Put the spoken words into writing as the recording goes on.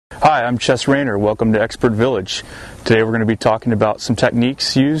Hi, I'm Chess Rayner. Welcome to Expert Village. Today we're going to be talking about some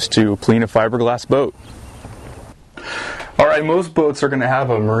techniques used to clean a fiberglass boat. Alright, most boats are going to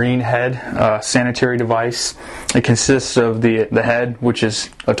have a marine head sanitary device. It consists of the head, which is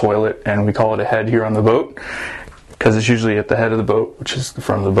a toilet, and we call it a head here on the boat because it's usually at the head of the boat, which is the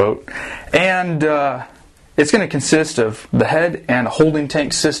front of the boat. And it's going to consist of the head and a holding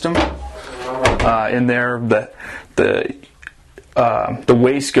tank system. In there, the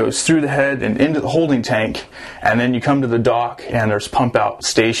waste goes through the head and into the holding tank, and then you come to the dock and there's pump out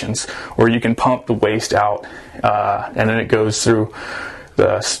stations where you can pump the waste out, and then it goes through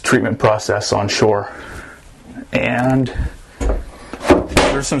the treatment process on shore. And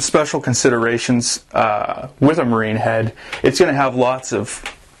there's some special considerations with a marine head. It's going to have lots of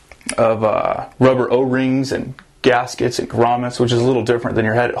rubber O-rings and gaskets and grommets, which is a little different than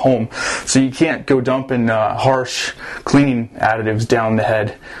your head at home. So you can't go dumping harsh cleaning additives down the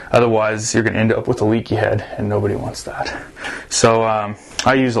head. Otherwise, you're going to end up with a leaky head, and nobody wants that. So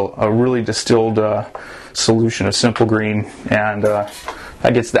I use a really distilled solution of Simple Green, and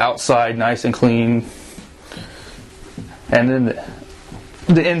that gets the outside nice and clean. And then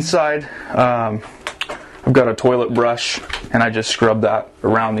the inside, I've got a toilet brush, and I just scrub that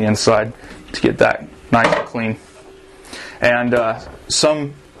around the inside to get that nice and clean. And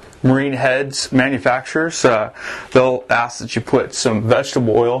some marine heads manufacturers, they'll ask that you put some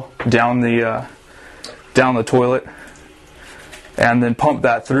vegetable oil down the toilet, and then pump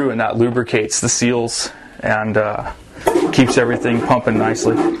that through, and that lubricates the seals and keeps everything pumping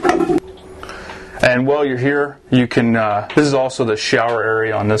nicely. And while you're here, you can. This is also the shower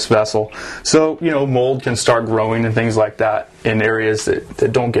area on this vessel, so mold can start growing and things like that in areas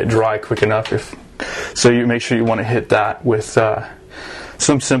that don't get dry quick enough. So you make sure you want to hit that with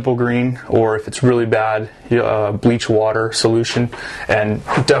some Simple Green, or if it's really bad, bleach water solution, and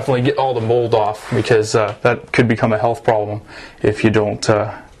definitely get all the mold off, because that could become a health problem if you don't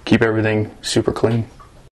keep everything super clean.